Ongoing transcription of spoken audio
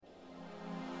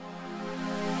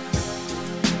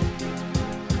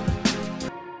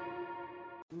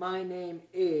My name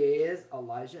is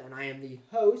Elijah, and I am the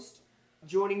host.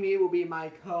 Joining me will be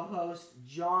my co-hosts,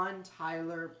 John,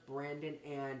 Tyler, Brandon,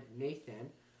 and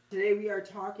Nathan. Today we are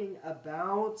talking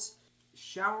about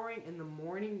showering in the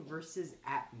morning versus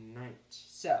at night.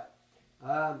 So,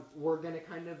 we're going to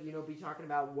kind of, be talking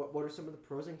about what are some of the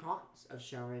pros and cons of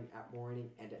showering at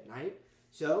morning and at night.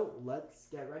 So, let's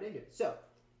get right into it. So,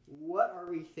 what are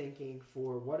we thinking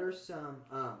for, what are some,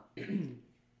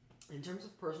 in terms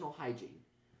of personal hygiene,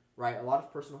 right? A lot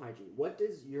of personal hygiene. What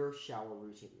does your shower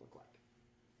routine look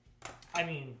like? I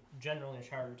mean, generally a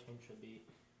shower routine should be,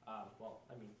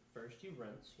 first you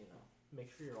rinse,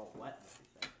 make sure you're all wet and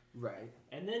everything. Right.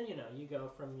 And then, you go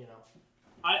from,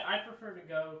 I prefer to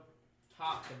go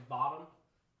top to bottom,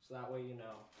 so that way,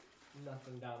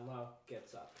 nothing down low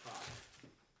gets up top.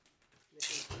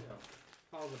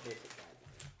 Follow the basic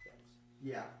guidelines.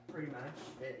 Yeah, pretty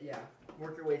much.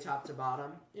 Work your way top to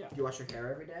bottom. Yeah. Do you wash your hair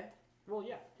every day? Well,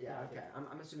 yeah. Yeah, okay.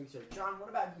 I'm assuming so. John, what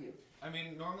about you? I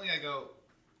mean, normally I go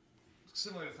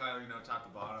similar to Tyler, top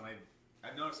to bottom.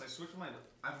 I've noticed I switch my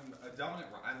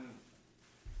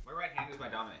right hand is my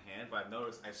dominant hand, but I've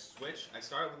noticed I switch. I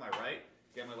start with my right,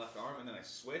 get my left arm, and then I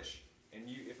switch. And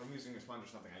if I'm using a sponge or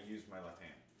something, I use my left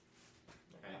hand.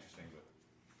 Kind of interesting, but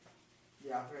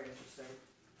yeah, very interesting.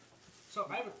 So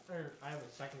I have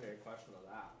a secondary question to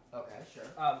that. Okay, sure.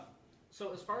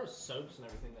 So as far as soaps and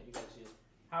everything that you guys use,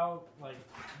 how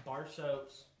bar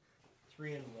soaps,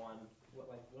 3-in-1, what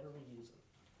are we using?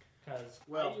 Because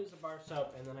I use a bar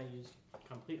soap and then I use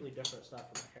completely different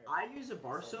stuff for my hair. I use a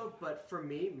bar soap, but for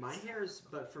me, my hair is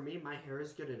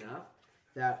good enough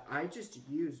that I just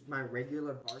use my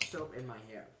regular bar soap in my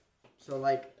hair. So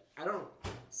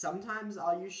sometimes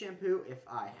I'll use shampoo if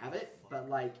I have it, but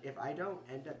if I don't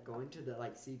end up going to the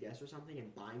CVS or something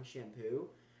and buying shampoo,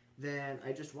 then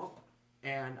I just won't.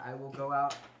 And I will go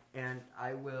out and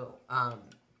I will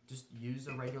just use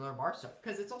a regular bar soap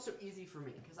because it's also easy for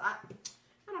me because I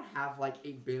don't have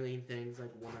 8 billion things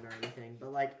like women or anything,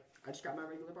 but I just got my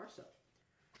regular bar soap.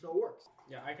 So it works.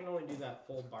 Yeah, I can only do that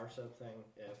full bar soap thing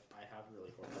if I have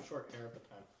really short hair at the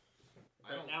time.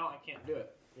 Right now I can't do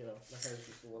it. My hair's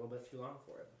just a little bit too long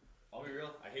for it. I'll be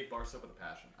real, I hate bar soap with a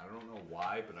passion. I don't know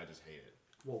why, but I just hate it.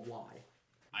 Well, why?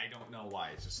 I don't know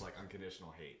why. It's just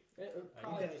unconditional hate.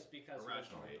 Probably just because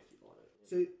irrational hate.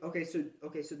 So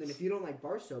then if you don't like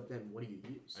bar soap, then what do you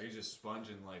use? I use a sponge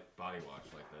and body wash,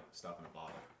 the stuff in a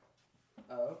bottle.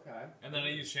 Oh, okay. And then I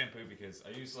use shampoo because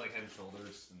I use Head and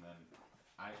Shoulders, and then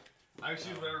I just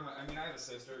use whatever. I have a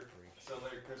sister, so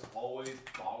there's always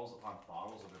bottles upon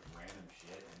bottles of random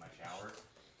shit in my shower.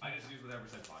 I just use whatever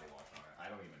says body wash on it. I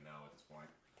don't even know at this point.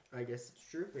 I guess it's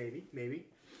true. Maybe.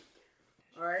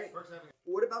 All right.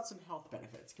 What about some health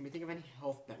benefits? Can we think of any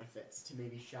health benefits to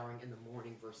maybe showering in the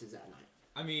morning versus at night?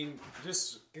 I mean,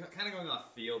 just kind of going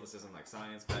off field. This isn't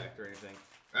science-backed or anything.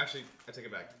 Actually, I take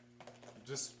it back.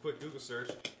 Just quick Google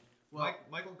search. Well,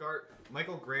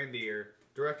 Michael Grandier,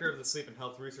 director of the Sleep and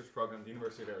Health Research Program at the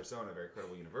University of Arizona, a very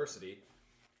credible university,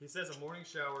 he says a morning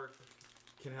shower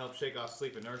can help shake off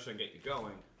sleep inertia and get you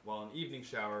going, while an evening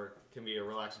shower can be a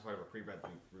relaxing part of a pre-bed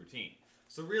routine.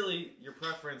 So really, your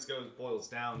preference boils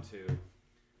down to,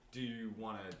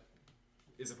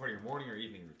 is it part of your morning or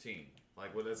evening routine?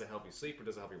 Does it help you sleep or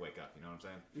does it help you wake up? You know what I'm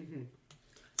saying?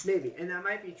 Mm-hmm. Maybe, and that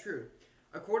might be true.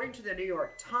 According to the New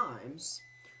York Times,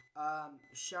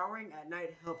 showering at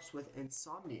night helps with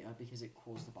insomnia because it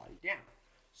cools the body down.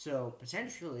 So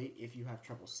potentially, if you have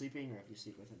trouble sleeping or if you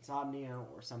sleep with insomnia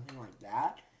or something like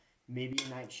that, maybe a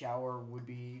night shower would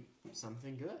be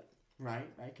something good, right?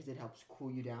 Because it helps cool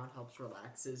you down, helps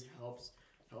relaxes, helps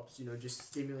just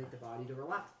stimulate the body to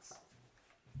relax.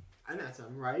 I know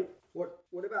something, right?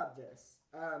 What about this?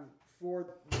 For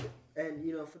the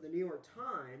New York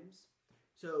Times,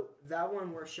 so that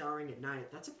one we're showering at night,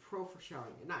 that's a pro for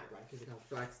showering at night, right? Because it helps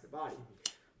relax the body.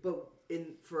 But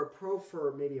for a pro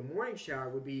for maybe a morning shower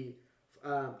would be,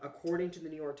 according to the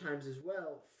New York Times as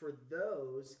well, for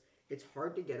those, it's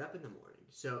hard to get up in the morning.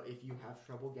 So if you have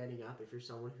trouble getting up, if you're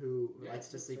someone who likes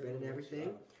to sleep in and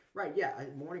everything, right, yeah,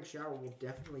 a morning shower will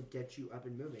definitely get you up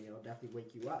and moving. It'll definitely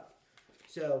wake you up.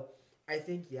 So I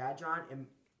think, John,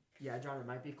 it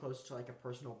might be close to a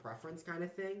personal preference kind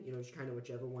of thing. Just kind of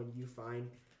whichever one you find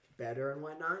better and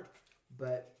whatnot.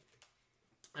 But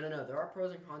I don't know. There are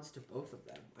pros and cons to both of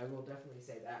them. I will definitely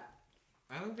say that.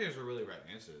 I don't think there's a really right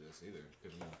answer to this either.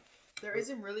 There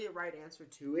isn't really a right answer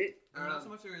to it. Not so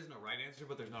much there isn't a right answer,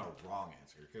 but there's not a wrong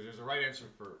answer. Because there's a right answer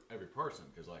for every person.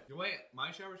 Because the way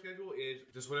my shower schedule is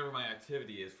just whatever my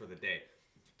activity is for the day.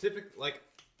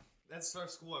 at the start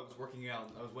of school, I was working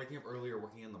out. I was waking up earlier,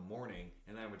 working in the morning,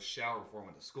 and then I would shower before I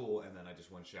went to school, and then I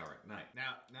just wouldn't shower at night.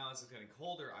 Now as it's getting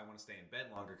colder, I want to stay in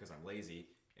bed longer because I'm lazy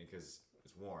and because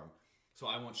it's warm. So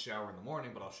I won't shower in the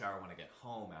morning, but I'll shower when I get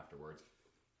home afterwards.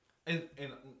 And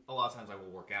a lot of times I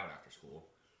will work out after school.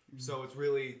 Mm-hmm. So it's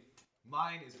really,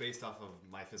 mine is based off of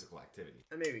my physical activity.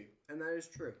 And that is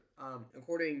true.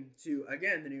 According to,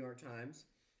 again, the New York Times,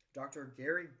 Dr.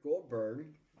 Gary Goldenberg,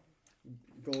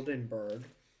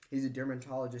 he's a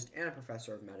dermatologist and a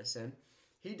professor of medicine.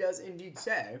 He does indeed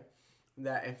say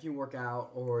that if you work out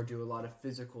or do a lot of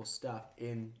physical stuff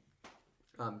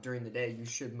during the day, you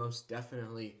should most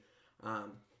definitely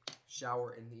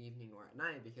shower in the evening or at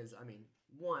night because, I mean,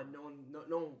 one, no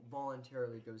one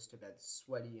voluntarily goes to bed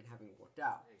sweaty and having worked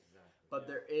out.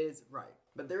 Exactly.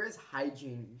 But there is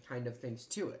hygiene kind of things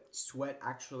to it. Sweat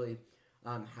actually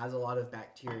has a lot of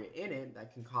bacteria in it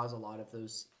that can cause a lot of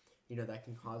those, that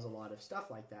can cause a lot of stuff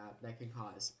like that. That can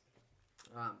cause,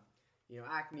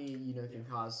 acne, can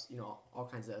cause, all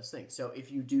kinds of those things. So if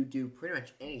you do pretty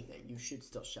much anything, you should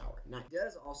still shower at night. It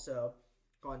does also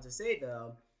go on to say,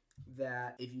 though,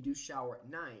 that if you do shower at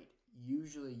night,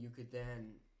 usually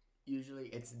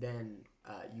it's then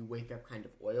you wake up kind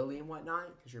of oily and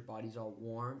whatnot because your body's all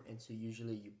warm, and so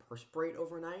usually you perspirate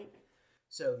overnight.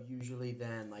 So usually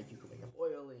then you can wake up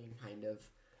oily and kind of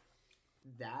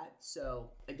that.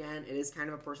 So again, it is kind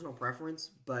of a personal preference,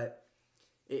 but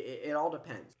it all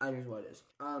depends. Here's what it is.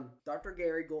 Dr.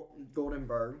 Gary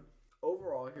Goldenberg,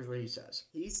 overall, here's what he says.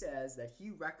 He says that he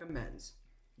recommends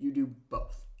you do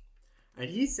both. And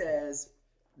he says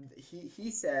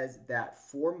that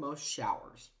for most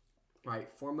showers,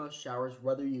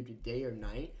 whether you do day or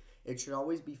night, it should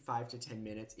always be 5 to 10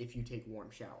 minutes if you take warm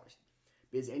showers.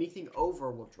 Because anything over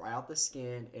will dry out the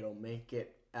skin. It'll make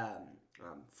it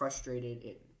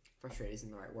frustrated. Frustrated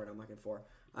isn't the right word I'm looking for.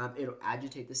 It'll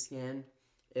agitate the skin.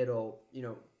 It'll,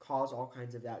 cause all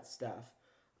kinds of that stuff.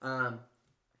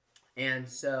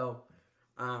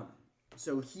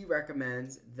 So he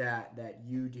recommends that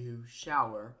you do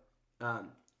shower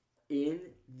you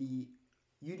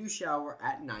do shower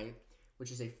at night,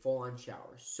 which is a full-on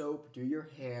shower. Soap, do your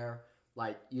hair,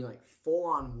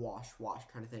 full-on wash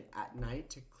kind of thing at night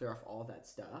to clear off all that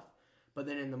stuff. But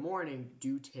then in the morning,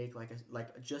 do take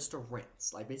just a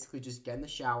rinse. Basically just get in the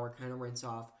shower, kind of rinse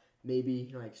off. Maybe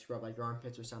scrub your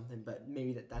armpits or something, but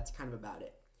maybe that's kind of about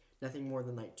it. Nothing more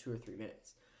than 2 or 3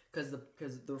 minutes. Because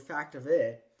the fact of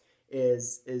it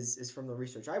is from the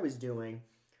research I was doing,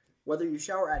 whether you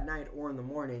shower at night or in the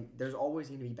morning, there's always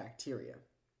going to be bacteria.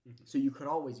 Mm-hmm. So you could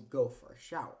always go for a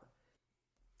shower.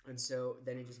 And so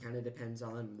then it just kind of depends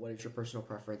on what is your personal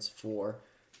preference for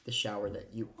the shower that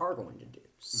you are going to do.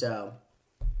 So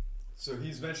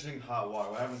he's mentioning hot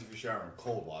water. What happens if you shower in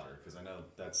cold water? Because I know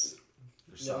that's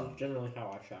for some. That's generally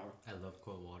how I shower. I love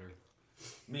cold water.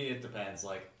 Me, it depends.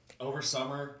 Over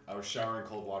summer, I was showering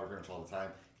cold water pretty much all the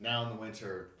time. Now in the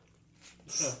winter,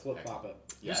 flip-flop it.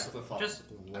 Yeah, flip-flop. Just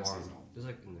warm. Just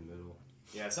in the middle.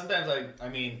 Yeah, sometimes I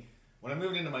mean, when I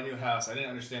moved into my new house, I didn't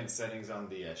understand the settings on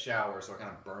the shower, so I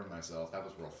kind of burned myself. That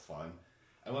was real fun.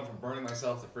 I went from burning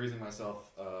myself to freezing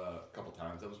myself a couple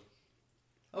times. That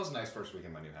was a nice first week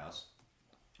in my new house.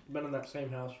 Been in that same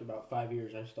house for about 5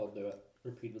 years. I still do it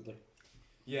repeatedly.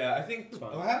 Yeah, I think.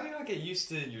 Well, how do you not get used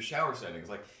to your shower settings?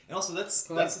 And also that's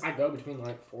I go between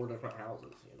 4 different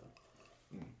houses.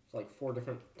 It's 4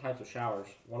 different types of showers.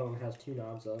 One of them has 2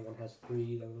 knobs. The other one has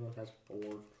 3. The other one has 4. How do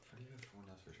you have 4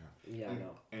 knobs for a shower? Yeah, I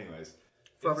know. Anyways,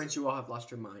 for reference, you all have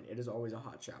lost your mind. It is always a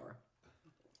hot shower.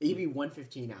 It could be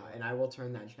 1:15 out, and I will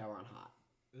turn that shower on hot.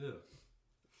 Ugh.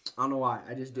 I don't know why.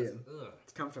 I just do.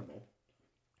 It's comfortable.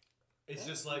 It's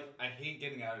just I hate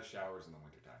getting out of showers in the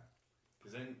wintertime.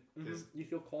 Because then... you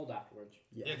feel cold afterwards.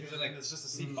 Yeah, because it's just a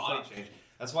steep body change.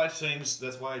 That's why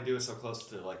I do it so close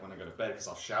to when I go to bed, because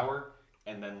I'll shower,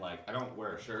 and then I don't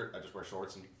wear a shirt, I just wear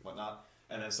shorts and whatnot.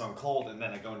 And then so I'm cold, and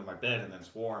then I go into my bed, and then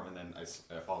it's warm, and then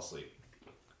I fall asleep.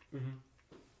 Mm-hmm.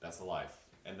 That's the life.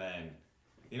 And then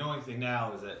the only thing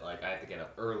now is that I have to get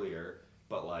up earlier,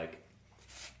 but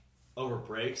over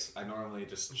breaks, I normally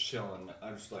just chill, and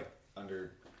I'm just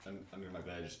under my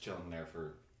bed, just chilling there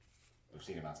for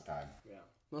obscene amounts of time. Yeah.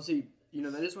 Well, see,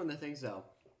 that is one of the things though,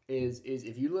 is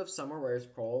if you live somewhere where it's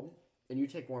cold and you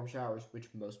take warm showers, which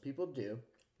most people do,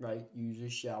 right? You usually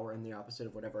shower in the opposite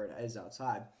of whatever it is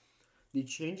outside. The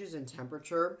changes in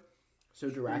temperature so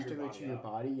drastically to your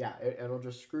body, yeah, it'll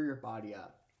just screw your body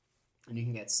up, and you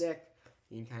can get sick.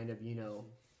 You can kind of, kind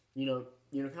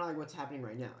of like what's happening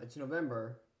right now. It's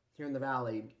November here in the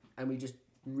valley, and we just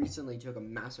recently took a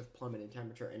massive plummet in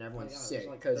temperature, and everyone's sick it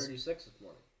was because 36 this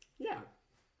morning. Yeah,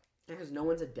 Because no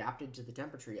one's adapted to the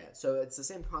temperature yet. So it's the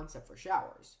same concept for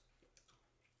showers.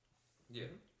 Yeah.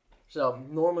 So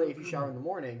normally if you shower in the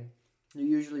morning, you're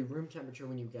usually room temperature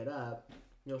when you get up.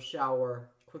 You'll shower,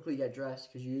 quickly get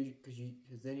dressed because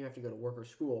then you have to go to work or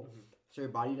school. Mm-hmm. So your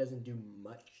body doesn't do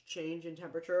much change in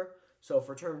temperature. So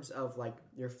for terms of like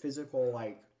your physical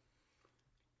like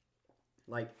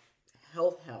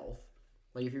health,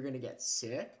 like if you're gonna get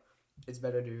sick, it's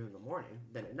better to do in the morning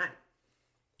than at night.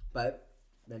 But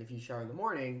then if you shower in the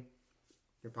morning,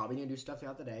 you're probably gonna do stuff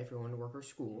throughout the day if you're going to work or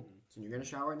school. Mm-hmm. So you're gonna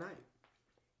shower at night.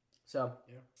 So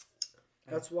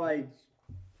that's why.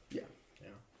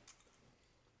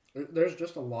 There's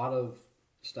just a lot of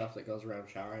stuff that goes around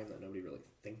showering that nobody really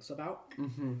thinks about.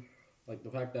 Mm-hmm. Like the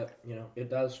fact that, it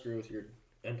does screw with your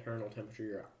internal temperature,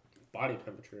 your body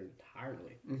temperature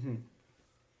entirely. Mm-hmm.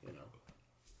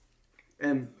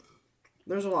 And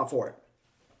there's a lot for it.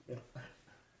 Yeah.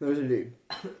 There's indeed.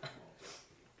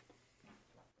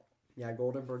 Yeah,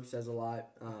 Goldenberg says a lot.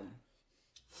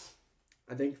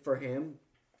 I think for him,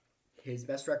 his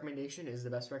best recommendation is the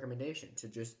best recommendation, to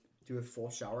just do a full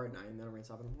shower at night and then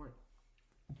rinse off in the morning.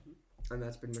 And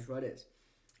that's pretty much what it is.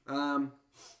 All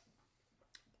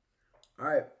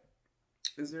right.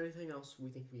 Is there anything else we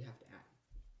think we have to add?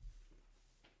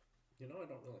 I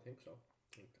don't really think so.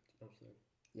 I think that's mostly.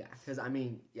 Yeah, because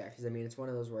it's one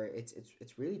of those where it's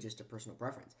really just a personal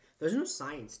preference. There's no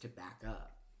science to back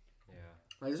up. Yeah.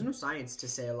 Like, there's no science to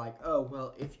say like, oh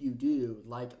well, if you do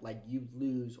like you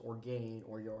lose or gain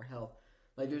or your health.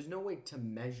 Like, there's no way to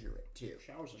measure it, too.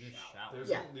 Shower's a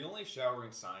shower. The only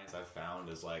showering science I've found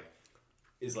is in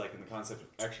the concept of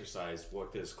exercise.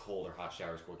 What does cold or hot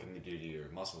showers, what can they do to your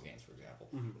muscle gains, for example?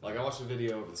 Mm-hmm. Like, I watched a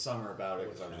video over the summer about it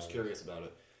because I was just curious about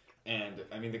it. And,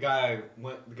 I mean, the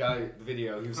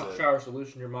video, he was hot showers to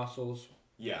loosen your muscles.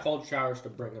 Yeah. Cold showers to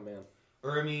bring them in.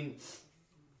 Or, I mean,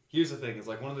 here's the thing. It's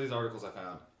like one of these articles I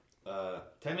found.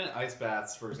 10-minute ice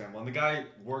baths, for example. And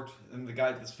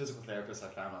this physical therapist I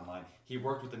found online, he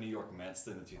worked with the New York Mets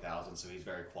in the 2000s, so he's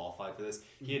very qualified for this.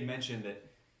 Mm-hmm. He had mentioned that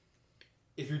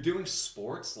if you're doing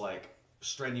sports, like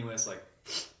strenuous, like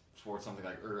sports, something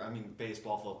like,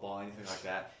 baseball, football, anything like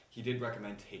that, he did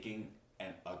recommend taking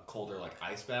a colder, like,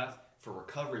 ice bath for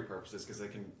recovery purposes because they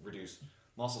can reduce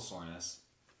muscle soreness.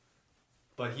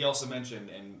 But he also mentioned,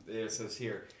 and it says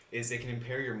here, is they can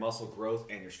impair your muscle growth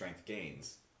and your strength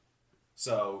gains.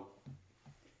 So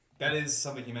that is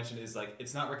something he mentioned, is like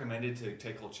it's not recommended to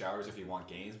take cold showers if you want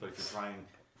gains, but if you're trying,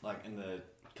 like in the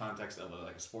context of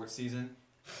a sports season,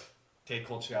 take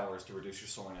cold showers to reduce your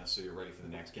soreness so you're ready for the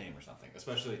next game or something.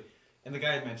 Especially, and the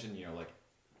guy had mentioned,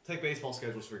 take baseball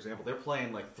schedules for example. They're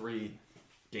playing like 3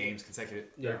 games consecutive.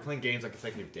 They're playing games on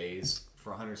consecutive days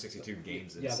for 162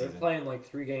 games in a season. They're playing like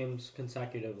 3 games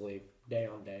consecutively, day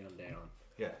on day on day on.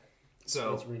 Yeah,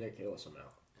 so it's a ridiculous amount.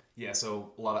 Yeah,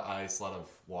 so a lot of ice, a lot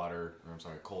of water,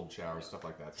 cold showers, stuff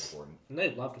like that's important. And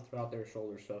they'd love to throw out their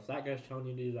shoulders, so if that guy's telling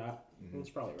you to do that, that's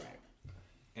probably right.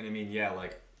 And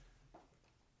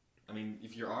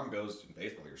if your arm goes in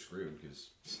baseball, you're screwed, because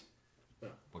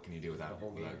what can you do without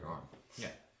your arm? Yeah.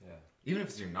 Yeah. Even if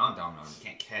it's your non-dominant arm, you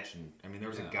can't catch. And there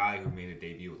was a guy who made a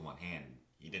debut with one hand.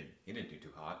 He didn't do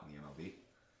too hot in the MLB.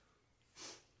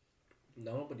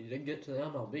 No, but he did get to the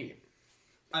MLB.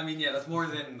 That's more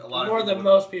than a lot of people. More than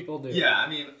most people do. Yeah,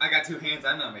 I got 2 hands.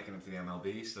 I'm not making it to the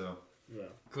MLB, so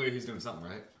clearly he's doing something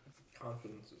right.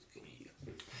 Confidence is key.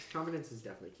 Confidence is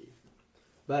definitely key.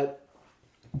 But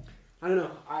I don't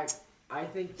know. I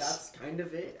think that's kind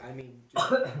of it.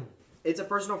 It's a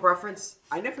personal preference.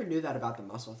 I never knew that about the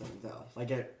muscle thing though.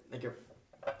 Like it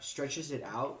stretches it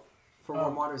out for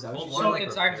warm water. Is that what you said? So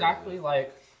it's exactly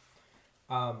like,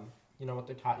 what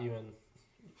they taught you in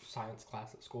science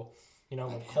class at school.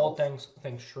 When cold things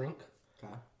shrink,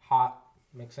 hot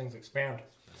makes things expand.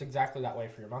 It's exactly that way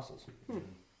for your muscles.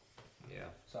 Yeah.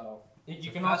 So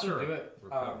you can also do it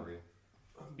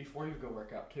before you go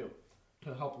work out too,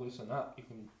 to help loosen up.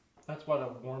 That's what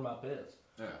a warm up is.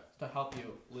 Yeah. To help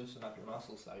you loosen up your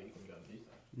muscles so you can go do things.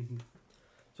 Mm-hmm.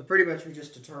 So pretty much we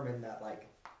just determined that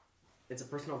it's a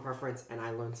personal preference, and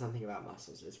I learned something about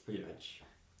muscles. It's pretty much.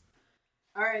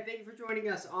 All right, thank you for joining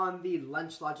us on the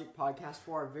Lunch Logic podcast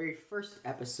for our very first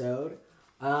episode.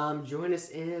 Join us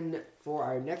in for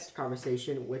our next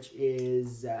conversation, which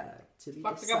is to be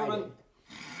decided.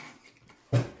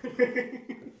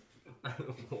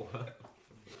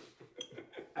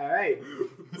 All right,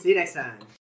 see you next time.